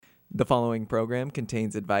The following program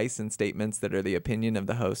contains advice and statements that are the opinion of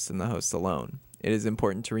the hosts and the hosts alone. It is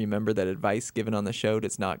important to remember that advice given on the show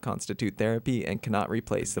does not constitute therapy and cannot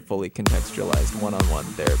replace the fully contextualized one-on-one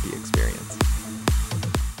therapy experience.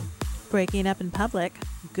 Breaking up in public,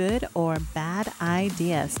 good or bad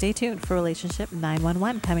idea? Stay tuned for Relationship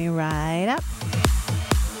 911 coming right up.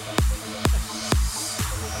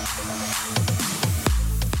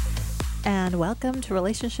 And welcome to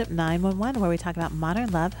Relationship 911, where we talk about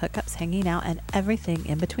modern love, hookups, hanging out, and everything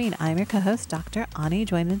in between. I'm your co-host, Dr. Ani,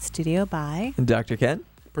 joined in studio by Dr. Ken?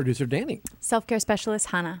 Producer Danny. Self-care specialist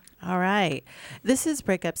Hannah. All right. This is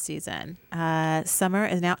breakup season. Summer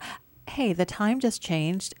is now. Hey, the time just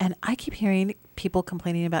changed, and I keep hearing people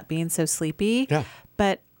complaining about being so sleepy. Yeah.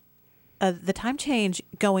 But the time change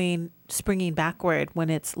springing backward when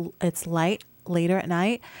it's light later at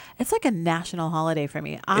night, it's like a national holiday for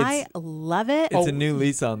me. I love it. It's a new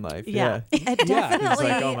lease on life. Yeah. It It's definitely.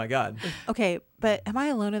 like, oh my God. Okay, but am I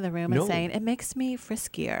alone in the room No. and saying it makes me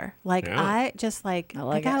friskier? Like Yeah. I just I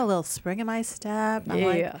got a little spring in my step. I'm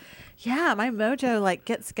like, yeah, my mojo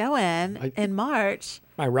gets going in March.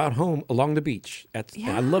 My route home along the beach.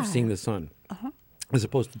 I love seeing the sun, as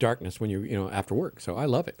opposed to darkness when you're after work. So I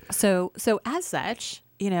love it. So as such,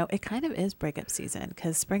 it kind of is breakup season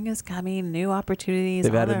because spring is coming, new opportunities.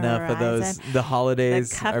 They've on had the enough of those. horizon. The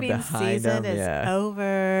holidays The are cupping behind season them. is over.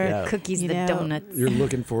 Yeah. Cookies, the donuts. You're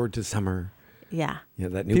looking forward to summer. Yeah. Yeah,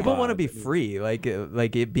 that new People want to vibe. be free, like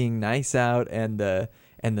it being nice out and the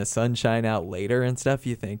sunshine out later and stuff.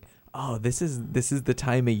 You think, oh, this is the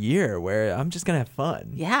time of year where I'm just gonna have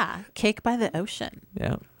fun. Yeah. Cake by the ocean.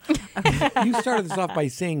 Yeah. You started this off by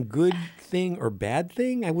saying good thing or bad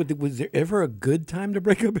thing. Was there ever a good time to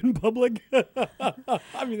break up in public?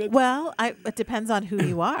 I mean, Well, it depends on who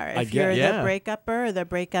you are. If get- you're yeah. the breakupper or the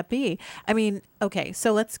breakupee. I mean, okay,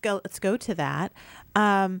 so let's go to that.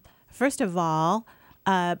 First of all,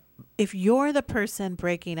 if you're the person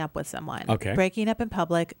breaking up with someone, Okay. breaking up in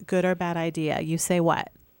public, good or bad idea, you say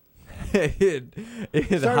what?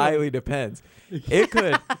 it highly depends. It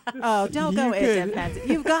could. Oh, don't go. You It could- depends.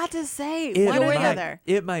 You've got to say It one or the might- other.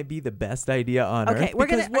 It might be the best idea on Okay, earth. we're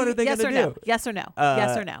gonna. Because what are they yes gonna or do? no? Yes or no?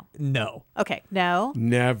 Yes or no? No. Okay, no.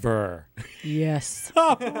 never. Yes.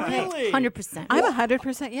 Oh, really? 100%. I'm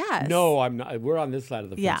 100% yes. No, I'm not. We're on this side of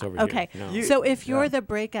the fence Yeah. over Okay. here. No. You- So if you're yeah. the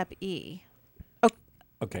breakupee,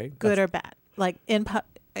 Okay. good or bad? Like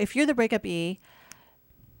if you're the breakupee,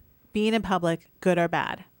 being in public, good or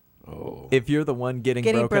bad? Oh. If you're the one getting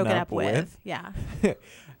broken up with, yeah.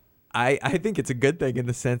 I think it's a good thing in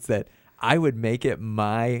the sense that I would make it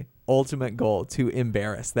my ultimate goal to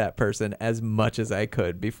embarrass that person as much as I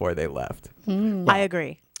could before they left. I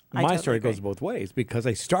agree. I My totally story agree. goes both ways because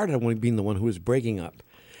I started being the one who was breaking up,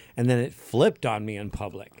 and then it flipped on me in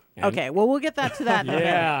public. And- Okay, well, we'll get that to that. in a minute.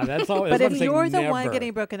 Yeah, that's all. But that's what if I'm saying, you're the one never.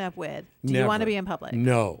 getting broken up with, do you want to Never. be in public?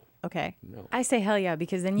 No. Okay. I say hell yeah,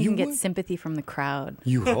 because then you You can get would? sympathy from the crowd.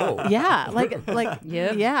 You hope. Yeah, like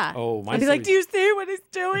Yep. yeah. Oh, my I'd be like, story- do you see what he's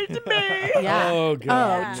doing to me? Yeah. Oh, God. Oh, no.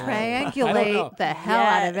 I don't know. triangulate the hell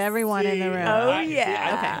out of Yes. everyone in the room. Oh, I- see,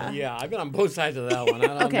 yeah. Yeah, I've been on both sides of that one. I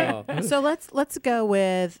don't Okay, know. so let's go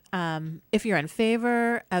with if you're in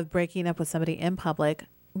favor of breaking up with somebody in public,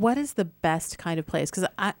 what is the best kind of place? Because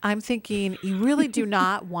I'm thinking you really do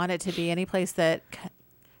not want it to be any place that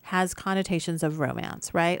has connotations of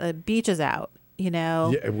romance, right? The beach is out,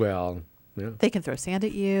 Yeah, well, yeah. They can throw sand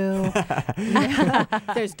at you.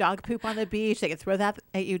 There's dog poop on the beach. They can throw that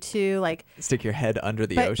at you too. Like, Stick your head under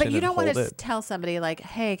the ocean but you and don't want hold to it. tell somebody like,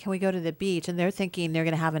 "Hey, can we go to the beach?" And they're thinking they're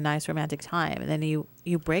going to have a nice romantic time, and then you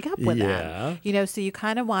break up with Yeah. them. So you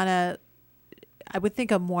kind of want to. I would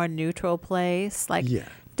think a more neutral place, like Yeah.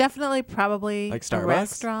 definitely probably Like a Starbucks?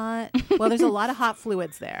 restaurant. Well, there's a lot of hot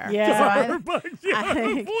fluids there. Yeah. So I Avoid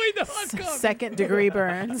think the hot coffee. second degree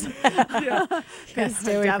burns. It's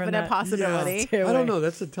stay a away from definite that. possibility. Stay I away. don't know.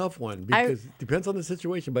 That's a tough one because it depends on the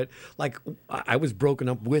situation. But like, I was broken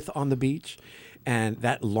up with on the beach, and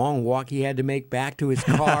that long walk he had to make back to his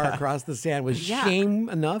car across the sand was Yeah. shame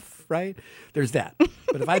enough, right? There's that.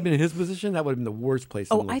 But if I'd been in his position, that would have been the worst place.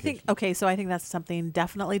 Oh, I think okay. So I think that's something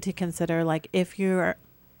definitely to consider. Like if you're,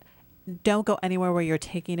 don't go anywhere where you're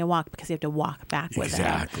taking a walk because you have to walk back with them.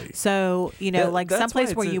 Exactly. So like that's why someplace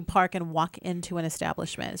it's where a- you park and walk into an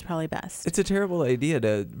establishment is probably best. It's a terrible idea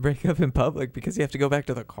to break up in public because you have to go back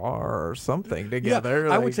to the car or something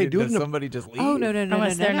together. I would say do it does in a- somebody just leave? Oh no!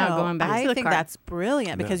 Unless they're not going back I to the think car. that's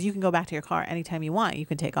brilliant No. because you can go back to your car anytime you want. You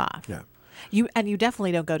can take off. Yeah. You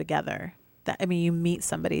definitely don't go together. You meet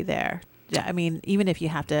somebody there. Yeah, I mean, even if you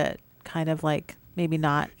have to kind of like maybe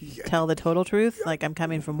not tell the total truth, like I'm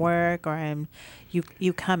coming from work, or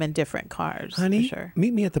you come in different cars. Honey, for sure.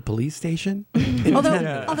 meet me at the police station. Although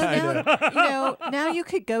now you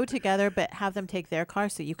could go together, but have them take their car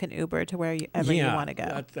so you can Uber to wherever you want to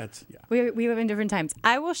go. That's yeah. We live in different times.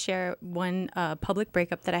 I will share one public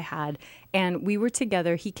breakup that I had, and we were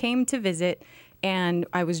together. He came to visit, and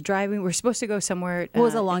I was driving. We were supposed to go somewhere. What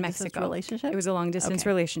was a in long distance Mexico. relationship? It was a long distance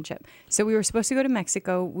relationship. So we were supposed to go to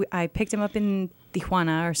Mexico. I picked him up in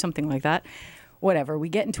Tijuana or something like that. Whatever. We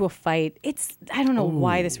get into a fight. I don't know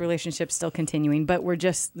why this relationship's still continuing, but we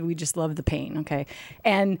just love the pain. Okay.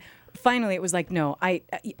 And finally it was like, no,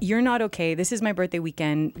 you're not okay. This is my birthday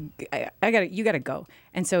weekend. You gotta go.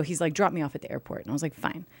 And so he's like, drop me off at the airport. And I was like,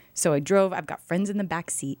 fine. So I drove. I've got friends in the back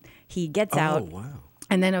seat. He gets out. Oh, wow.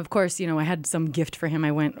 And then, of course, I had some gift for him.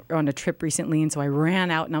 I went on a trip recently, and so I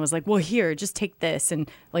ran out, and I was like, well, here, just take this,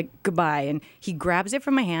 and like, goodbye. And he grabs it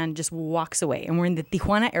from my hand, just walks away. And we're in the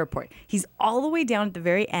Tijuana airport. He's all the way down at the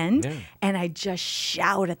very end, and I just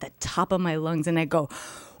shout at the top of my lungs, and I go,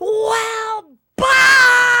 well,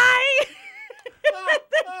 bye! And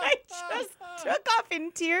then I just took off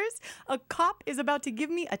in tears. A cop is about to give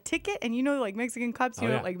me a ticket, and like Mexican cops, you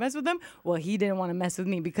don't like mess with them. Well, he didn't want to mess with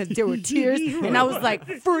me because there were tears, and I was like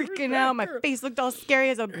freaking out. My face looked all scary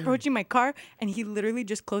as I was approaching my car, and he literally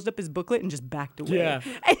just closed up his booklet and just backed away. Yeah.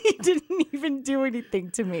 And he didn't even do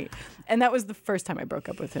anything to me. And that was the first time I broke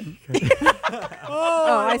up with him.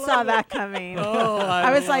 Oh, I saw that coming.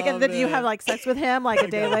 I was like, and then you have like sex with him like a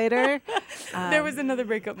day later? There was another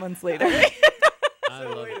breakup months later.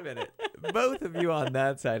 So wait a minute. Both of you on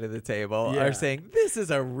that side of the table are saying this is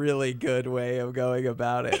a really good way of going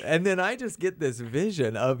about it. And then I just get this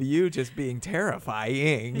vision of you just being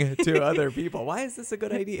terrifying to other people. Why is this a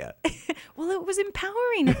good idea? Well, it was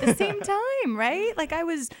empowering at the same time, right? Like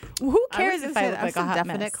who cares if I look like a hot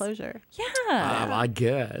definite mess? closure. Yeah. I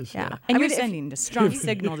guess. Yeah. And you're sending a strong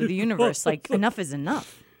signal to the universe, like enough is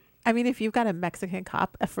enough. I mean, if you've got a Mexican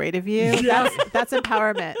cop afraid of you, that's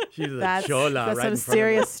empowerment. She's a that's chola that's right some in front of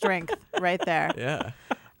serious strength right there. Yeah.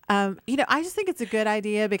 I just think it's a good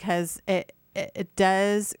idea because it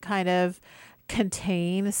does kind of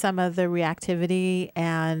contain some of the reactivity,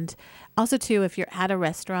 and also too, if you're at a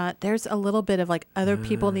restaurant, there's a little bit of like other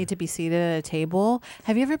people need to be seated at a table.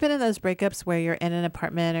 Have you ever been in those breakups where you're in an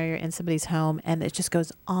apartment or you're in somebody's home and it just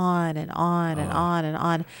goes on and on and on and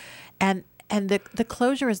on, and the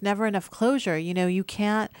closure is never enough closure. You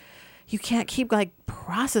can't keep like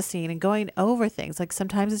processing and going over things. Like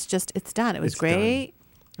sometimes it's done. It was great. Done.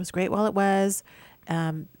 It was great while it was.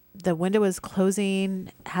 The window was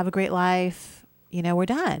closing. Have a great life. We're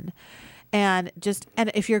done. And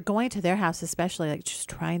if you're going to their house, especially like just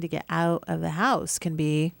trying to get out of the house can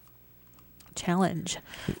be a challenge.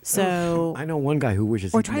 So I know one guy who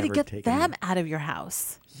wishes or try to get them out of your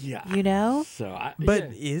house. Yeah. So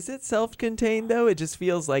is it self-contained though? It just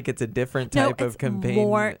feels like it's a different type of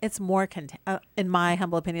contained. It's more contained. In my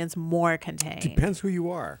humble opinion, it's more contained. Depends who you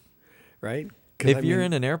are, right? If you're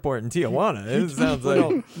in an airport in Tijuana, it sounds like.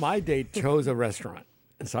 No, my date chose a restaurant.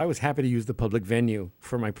 And so I was happy to use the public venue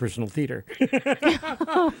for my personal theater.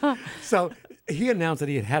 So he announced that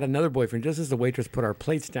he had another boyfriend just as the waitress put our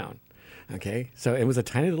plates down. Okay. So it was a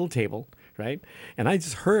tiny little table, right? And I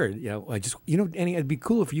just heard, Annie, it'd be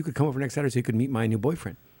cool if you could come over next Saturday so you could meet my new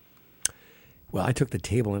boyfriend. Well, I took the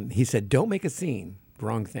table and he said, don't make a scene.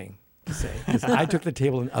 Wrong thing to say. I took the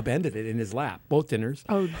table and upended it in his lap, both dinners,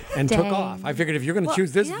 and took off. I figured if you're going to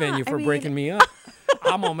choose this venue for breaking me up,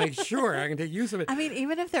 I'm going to make sure I can take use of it. I mean,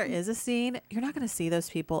 even if there is a scene, you're not going to see those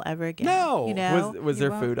people ever again. No. Was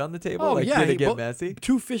there food on the table? Oh, yeah. Did it get messy?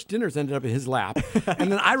 2 fish dinners ended up in his lap.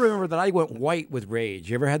 And then I remember that I went white with rage.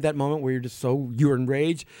 You ever had that moment where you're in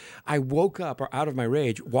rage? I woke up or out of my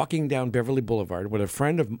rage walking down Beverly Boulevard when a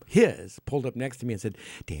friend of his pulled up next to me and said,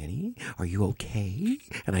 Danny, are you okay?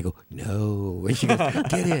 And I go, no. And she goes,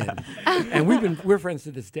 get in. And we're friends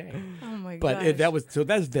to this day. Oh my gosh.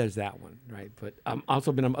 But there's that one, right? But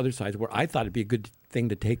also been on other sides where I thought it'd be a good thing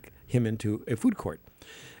to take him into a food court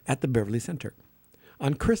at the Beverly Center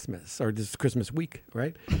on Christmas or this Christmas week,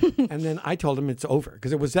 right? And then I told him it's over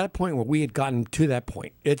because it was that point where we had gotten to that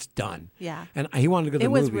point. It's done. Yeah. And he wanted to go to the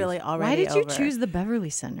movies. It was really already Why did you over. choose the Beverly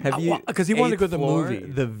Center? Have you? Because he wanted to go to the movie.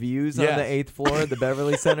 The views on the 8th floor of the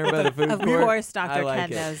Beverly Center by the food court. Of course, Dr. Like Ken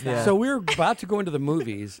knows that. Yeah. So we were about to go into the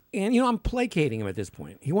movies, and I'm placating him at this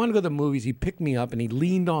point. He wanted to go to the movies. He picked me up and he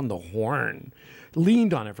leaned on the horn.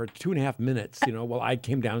 Leaned on it for 2.5 minutes, while I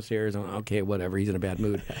came downstairs and okay, whatever, he's in a bad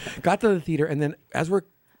mood. Got to the theater, and then as we're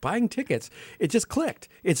buying tickets, it just clicked.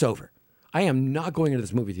 It's over. I am not going into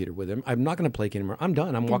this movie theater with him. I'm not going to placate anymore. I'm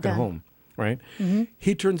done. I'm walking home. right?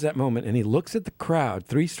 He turns that moment and he looks at the crowd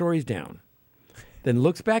 3 stories down, then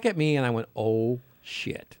looks back at me, and I went, oh,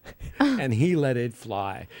 shit. And he let it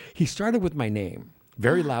fly. He started with my name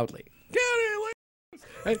very loudly.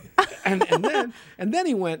 Right? And then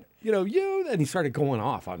he went, you, and he started going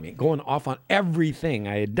off on me, going off on everything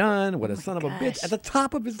I had done. What a son of a bitch, at the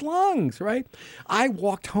top of his lungs, right? I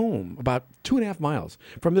walked home about 2.5 miles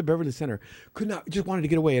from the Beverly Center, just wanted to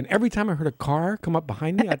get away. And every time I heard a car come up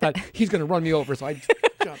behind me, I thought he's going to run me over. So I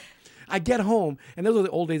jumped. I get home, and those are the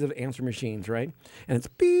old days of answer machines, right? And it's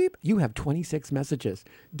beep, you have 26 messages.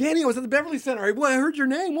 Danny, I was at the Beverly Center. I heard your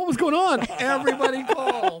name. What was going on? Everybody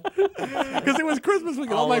called. Because it was Christmas week,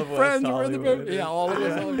 and all my friends were in the Beverly. Yeah, all of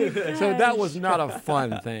us. So that was not a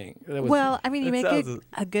fun thing. Well, I mean, you make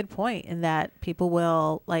a good point in that people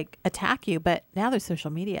will attack you, but now there's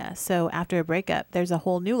social media. So after a breakup, there's a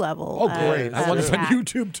whole new level. Oh, great. I want this on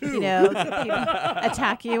YouTube, too. People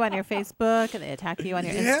attack you on your Facebook, and they attack you on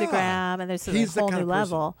your Instagram. And there's a whole new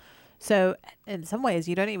level. So in some ways,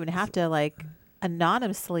 you don't even have to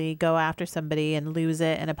anonymously go after somebody and lose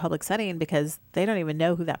it in a public setting because they don't even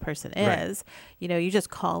know who that person is. Right. You just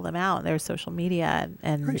call them out on their social media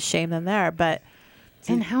and shame them there. But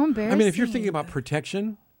and how embarrassing. I mean, if you're thinking about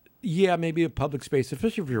protection, yeah, maybe a public space,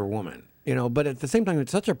 especially if you're a woman. But at the same time,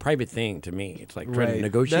 it's such a private thing to me. It's like trying to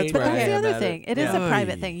negotiate. But that's the other thing. It is a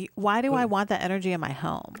private thing. Why do I want that energy in my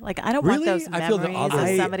home? I don't want those memories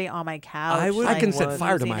of somebody on my couch. I can set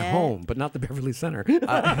fire to my home, but not the Beverly Center.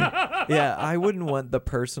 I wouldn't want the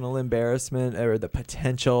personal embarrassment or the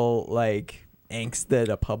potential angst that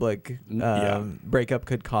a public breakup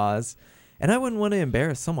could cause. And I wouldn't want to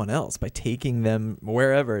embarrass someone else by taking them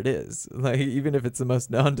wherever it is. Even if it's the most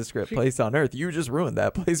nondescript place on earth, you just ruined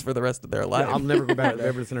that place for the rest of their life. Yeah, I'll never go back to the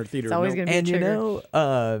Beverly Center Theater. It's always going to be a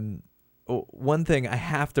trigger. One thing I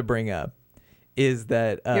have to bring up is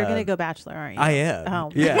that... You're going to go Bachelor, aren't you? I am.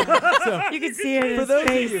 Oh. Yeah. So, you can see it in his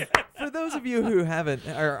face. For those of you who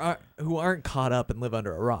who aren't caught up and live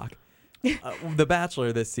under a rock, The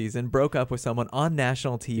Bachelor this season broke up with someone on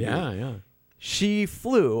national TV. Yeah. She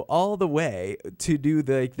flew all the way to do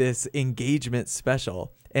this engagement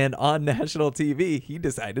special. And on national TV, he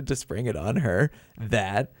decided to spring it on her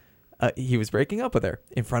that he was breaking up with her.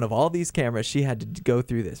 In front of all these cameras, she had to go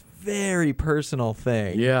through this very personal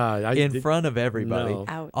thing in front of everybody. No.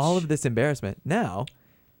 Ouch. All of this embarrassment. Now,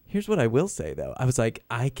 here's what I will say, though. I was like,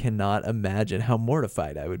 I cannot imagine how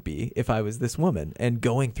mortified I would be if I was this woman and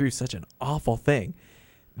going through such an awful thing.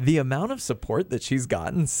 The amount of support that she's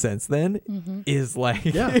gotten since then is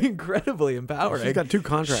incredibly empowering. She's got 2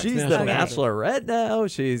 contracts. She's the Bachelorette now.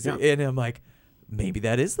 And I'm like, maybe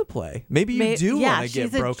that is the play. Maybe you do want to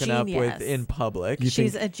get broken up with in public.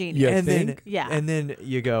 She's a genius. And then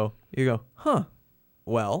you go, huh?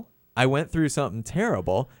 Well, I went through something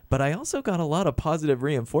terrible, but I also got a lot of positive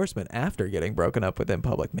reinforcement after getting broken up with in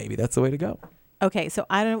public. Maybe that's the way to go. Okay, so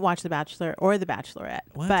I don't watch The Bachelor or The Bachelorette,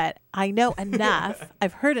 but I know enough.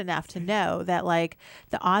 I've heard enough to know that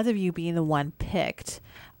the odds of you being the one picked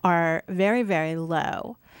are very, very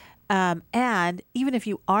low. And even if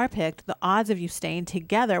you are picked, the odds of you staying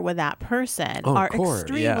together with that person are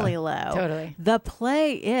extremely low. Totally. The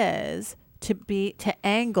play is to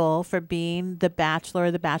angle for being the Bachelor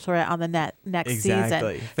or the Bachelorette on the next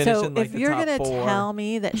season. So if you're going to tell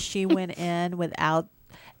me that she went in without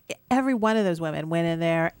every one of those women went in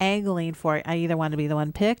there angling for, I either want to be the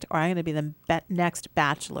one picked or I'm going to be the next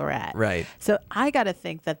Bachelorette. Right. So I got to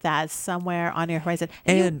think that that's somewhere on your horizon.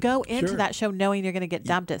 And you go into that show knowing you're going to get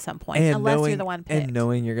dumped at some point, unless you're the one picked. And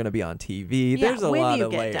knowing you're going to be on TV. Yeah, there's a lot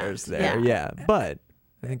of layers dumped. there. Yeah. But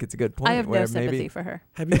I think it's a good point. I have no sympathy for her.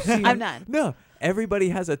 Have you seen? I'm none. No. Everybody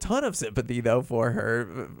has a ton of sympathy, though, for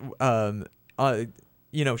her.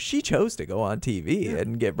 She chose to go on TV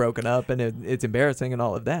and get broken up, and it's embarrassing and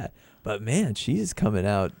all of that. But man, she's coming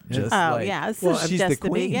out just she's just the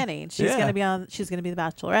queen. Beginning. She's gonna be on. She's gonna be the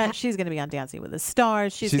Bachelorette. She's gonna be on Dancing with the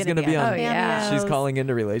Stars. She's gonna be on. She's calling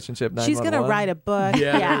into relationship 911. She's gonna write a book.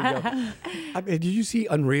 Yeah. Did you see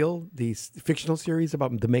Unreal, the fictional series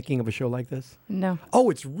about the making of a show like this? No. Oh,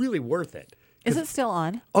 it's really worth it. Is it still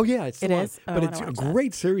on? Oh yeah, it's still on. Is? Oh, but it's a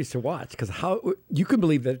great series to watch because how you can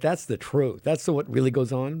believe that's the truth. That's what really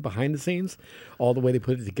goes on behind the scenes. All the way they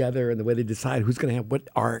put it together and the way they decide who's going to have what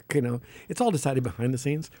arc. It's all decided behind the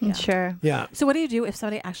scenes. Yeah. Sure. Yeah. So what do you do if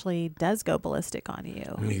somebody actually does go ballistic on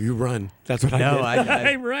you? You run. That's what I did.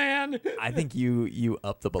 I ran. I think you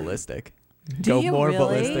up the ballistic. Do go you more really?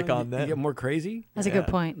 ballistic on You them. get more crazy. That's a good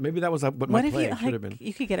point. Maybe that was what What my if play you should have been.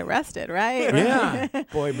 you could get arrested, right? Yeah,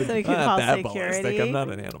 boy, but So you I'm could not call that security. ballistic. I'm not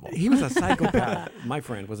an animal. he was a psychopath. My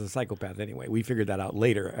friend was a psychopath anyway. We figured that out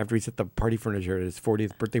later after he set the party furniture at his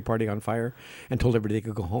 40th birthday party on fire and told everybody they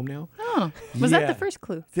could go home now. Oh, was that Yeah. the first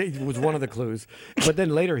clue? It was one of the clues. But then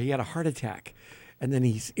later he had a heart attack. And then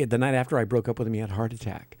the night after I broke up with him, he had a heart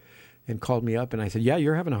attack and called me up. And I said, yeah,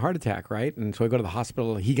 you're having a heart attack, right? And so I go to the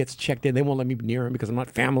hospital. He gets checked in. They won't let me near him because I'm not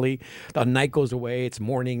family. The night goes away. It's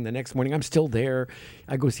morning. The next morning, I'm still there.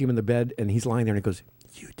 I go see him in the bed and he's lying there and he goes,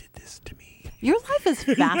 you did this to me. Your life is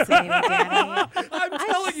fascinating, Danny. I'm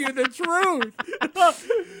telling you the truth.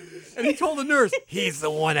 And he told the nurse, he's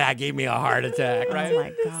the one that gave me a heart attack, right? Oh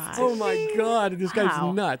my gosh. Oh my God. This Wow.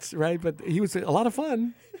 guy's nuts, right? But he was a lot of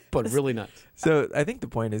fun, but really nuts. So I think the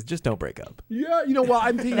point is just don't break up. Yeah, you know what?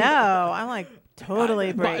 I'm thinking. No, I'm like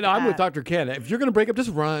totally break. No, I'm with up. Dr. Ken. If you're going to break up,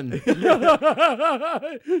 just run.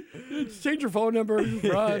 Change your phone number, just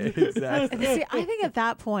run. Exactly. See, I think at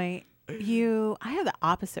that point, I have the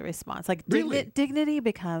opposite response. Like Really? dignity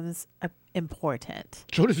becomes important.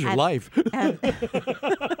 So does your And- life. And,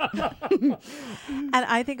 and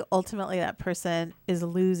I think ultimately that person is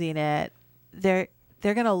losing it. They're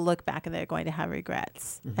going to look back and they're going to have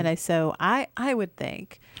regrets. Mm-hmm. And I would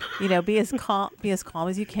think, be as calm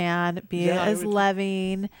as you can, be Yeah, I as would-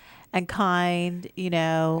 loving and kind,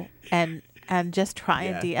 and just try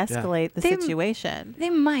and Yeah. de-escalate the They- situation. They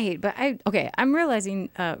might, but I'm realizing.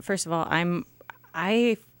 First of all,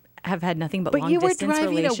 I have had nothing but But long you were distance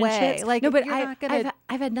driving away. relationships. Like, no, but you're not gonna-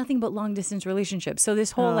 I've had nothing but long distance relationships. So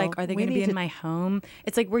this whole Oh, are they we going to be need in to- my home?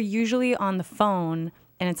 It's like we're usually on the phone,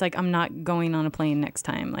 and it's like I'm not going on a plane next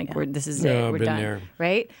time. Like this is Yeah, it. I've We're been done, there.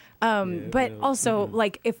 right? But also,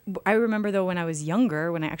 like, if I remember though, when I was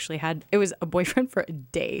younger, when I actually had, it was a boyfriend for a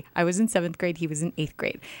day. I was in 7th grade, he was in 8th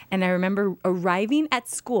grade, and I remember arriving at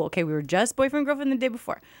school. Okay, we were just boyfriend girlfriend the day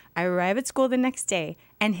before. I arrive at school the next day,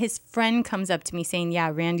 and his friend comes up to me saying,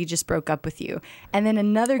 "Yeah, Randy just broke up with you." And then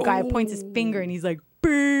another guy points his finger, and he's like,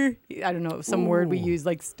 "Brr." I don't know, some word we use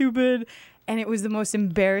like stupid. And it was the most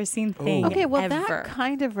embarrassing thing Okay, well, ever. that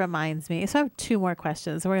kind of reminds me. So I have 2 more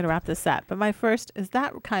questions, and we're going to wrap this up. But my first is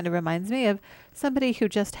that kind of reminds me of somebody who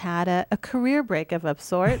just had a career breakup of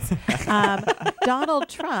sorts. Donald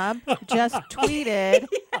Trump just tweeted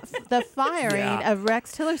the firing of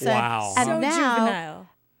Rex Tillerson. Wow. And so now juvenile.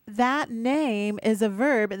 that name is a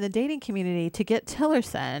verb in the dating community to get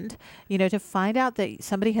Tillerson, to find out that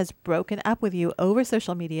somebody has broken up with you over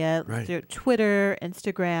social media, Right. through Twitter,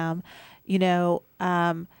 Instagram,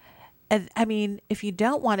 and I mean, if you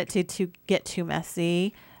don't want it to get too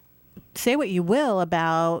messy, say what you will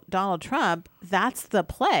about Donald Trump. That's the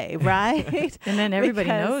play, right? And then everybody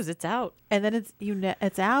Because- knows it's out. And then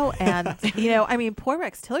it's out, and I mean, poor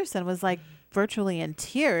Rex Tillerson was like virtually in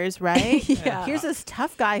tears, right? Yeah. Here's this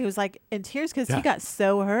tough guy who's like in tears because Yeah. he got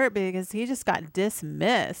so hurt because he just got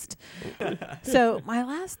dismissed. So my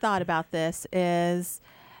last thought about this is,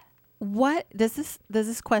 what does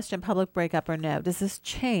this question, public breakup or no, does this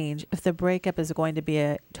change if the breakup is going to be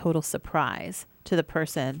a total surprise to the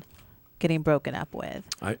person getting broken up with?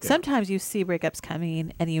 Sometimes you see breakups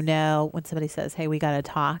coming and when somebody says, "Hey, we got to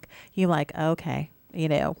talk," you're like, "Okay,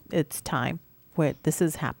 it's time where this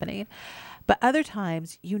is happening." But other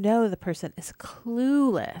times, the person is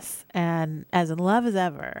clueless and as in love as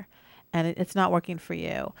ever, and it's not working for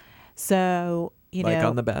you. So, Like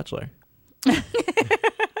on The Bachelor.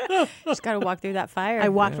 Just got to walk through that fire. I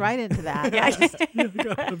walked right into that.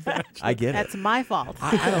 I get That's it. my fault.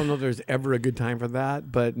 I don't know if there's ever a good time for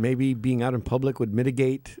that, but maybe being out in public would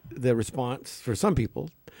mitigate the response for some people.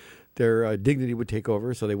 Their dignity would take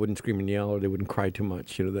over, so they wouldn't scream and yell, or they wouldn't cry too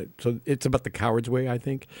much. So it's about the coward's way, I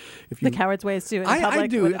think. If you, The coward's way is to do it in I public.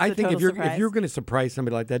 do. when it's I a think total if you're surprise. going to surprise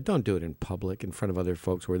somebody like that, don't do it in public in front of other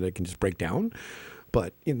folks where they can just break down.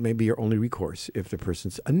 But it may be your only recourse if the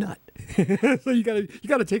person's a nut. So you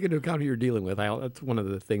got to take into account who you're dealing with. That's one of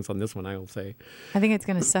the things on this one I'll say. I think it's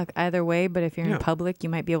going to suck either way, but if you're Yeah. in public, you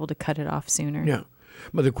might be able to cut it off sooner. Yeah.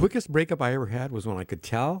 But the quickest breakup I ever had was when I could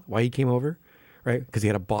tell why he came over, right? Because he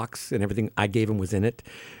had a box and everything I gave him was in it.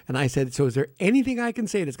 And I said, "So is there anything I can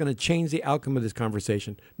say that's going to change the outcome of this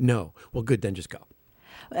conversation?" "No." "Well, good, then just go."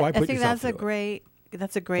 Why I put think yourself that's a through it? great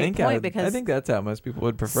That's a I great think point because I think that's how most people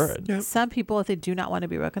would prefer it. Yeah. some people, if they do not want to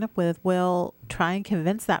be broken up with, will try and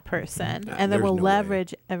convince that person, and then there's will no way.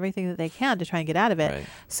 leverage everything that they can to try and get out of it. Right.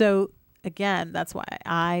 So again, that's why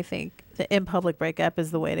I think the in public breakup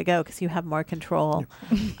is the way to go because you have more control.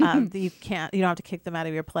 You don't have to kick them out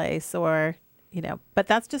of your place, or But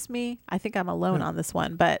that's just me. I think I'm alone on this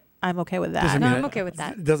one. But I'm okay with that. Doesn't No, mean I'm I- okay with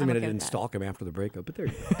that. It doesn't I'm mean okay I with didn't that. stalk him after the breakup, but there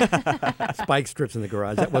you go. Spike strips in the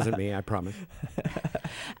garage. That wasn't me, I promise.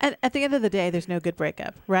 And at the end of the day, there's no good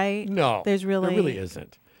breakup, right? No, There's there really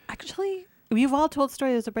isn't. Actually, you've all told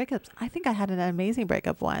stories of breakups. I think I had an amazing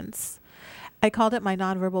breakup once. I called it my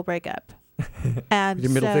nonverbal breakup. And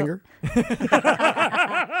Your middle so- finger?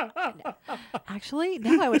 Actually,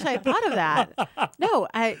 no. I wish I had thought of that. No,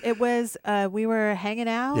 it was we were hanging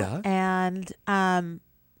out, Yeah. and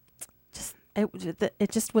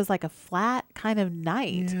it just was like a flat kind of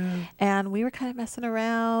night, and we were kind of messing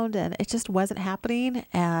around, and it just wasn't happening,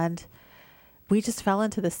 and we just fell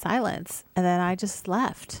into the silence, and then I just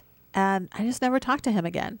left, and I just never talked to him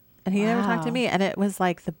again, and he never talked to Wow. me, and it was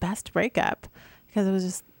like the best breakup because it was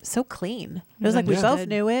just so clean. It was like we both Understood.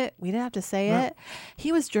 knew it. We didn't have to say Yeah. it.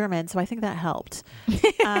 He was German, so I think that helped.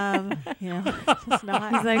 Just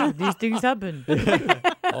not. He's like, these things happen.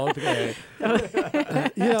 Okay.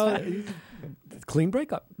 Clean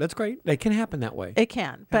breakup. That's great. It can happen that way. It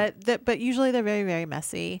can, but usually they're very, very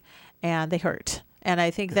messy and they hurt. And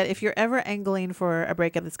I think that if you're ever angling for a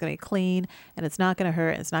breakup that's going to be clean and it's not going to hurt,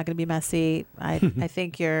 and it's not going to be messy, I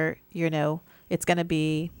think it's going to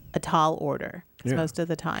be a tall order Yeah. most of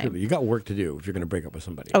the time. Really, you got work to do if you're going to break up with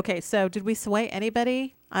somebody. Okay, so did we sway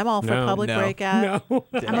anybody? I'm all for No. public No. breakup. No.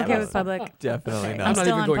 I'm okay with public. Definitely Okay. I'm not. not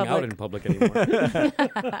still even on going out public. in public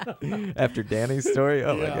anymore. After Danny's story,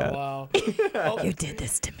 oh my god. Wow. You did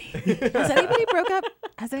this to me. Has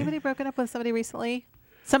anybody broken up with somebody recently?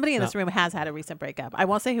 Somebody in this room has had a recent breakup. I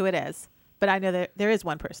won't say who it is, but I know that there is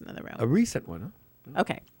one person in the room. A recent one, huh?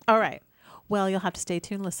 Okay. All right. Well, you'll have to stay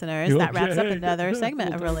tuned, listeners. That wraps up Okay. another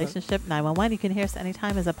segment of Relationship 911. You can hear us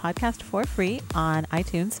anytime as a podcast for free on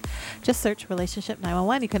iTunes. Just search Relationship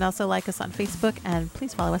 911. You can also like us on Facebook, and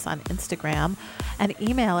please follow us on Instagram, and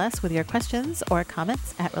email us with your questions or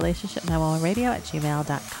comments at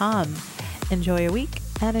relationship911radio@gmail.com. Enjoy your week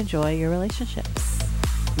and enjoy your relationships.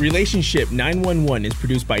 Relationship 911 is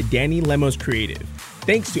produced by Danny Lemos Creative.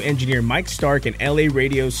 Thanks to engineer Mike Stark and LA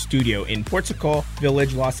Radio Studio in Portugal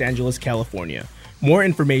Village, Los Angeles, California. More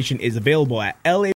information is available at LA